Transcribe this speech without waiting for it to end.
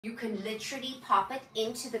You can literally pop it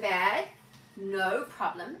into the bag, no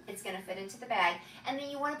problem. It's going to fit into the bag. And then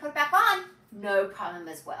you want to put it back on, no problem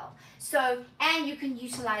as well. So, and you can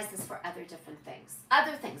utilize this for other different things.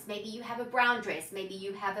 Other things, maybe you have a brown dress, maybe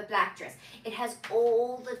you have a black dress. It has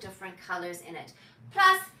all the different colors in it.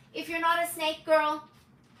 Plus, if you're not a snake girl,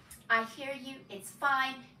 I hear you, it's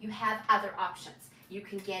fine. You have other options. You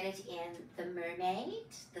can get it in the mermaid.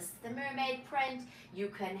 This is the mermaid print. You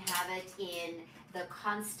can have it in the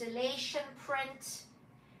constellation print.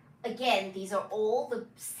 Again, these are all the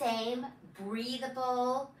same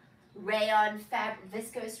breathable rayon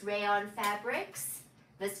viscose rayon fabrics.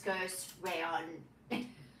 Viscose rayon.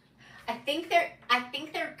 I think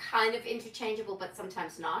they're kind of interchangeable, but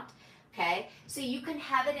sometimes not. Okay, so you can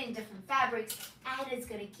have it in different fabrics, and it's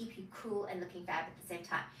going to keep you cool and looking fab at the same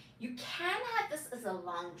time. You can have this as a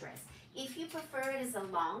long dress. If you prefer it as a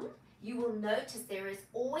long, you will notice there is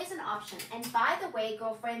always an option. And by the way,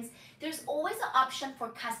 girlfriends, there's always an option for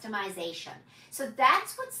customization. So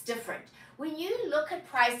that's what's different. When you look at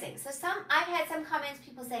pricing, so I've had some comments,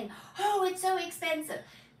 people saying, oh, it's so expensive.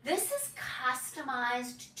 This is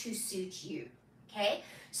customized to suit you, okay?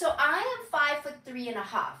 So I am 5'3.5".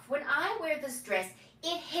 When I wear this dress,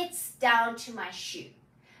 it hits down to my shoe.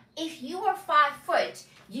 If you are 5 foot,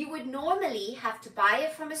 you would normally have to buy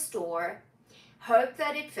it from a store, hope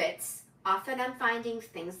that it fits. Often I'm finding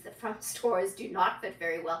things that from stores do not fit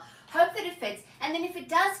very well. Hope that it fits, and then if it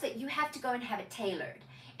does fit, you have to go and have it tailored.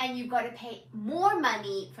 And you've got to pay more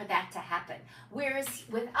money for that to happen. Whereas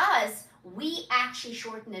with us, we actually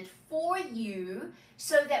shorten it for you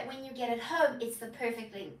so that when you get it home, it's the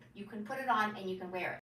perfect length. You can put it on and you can wear it.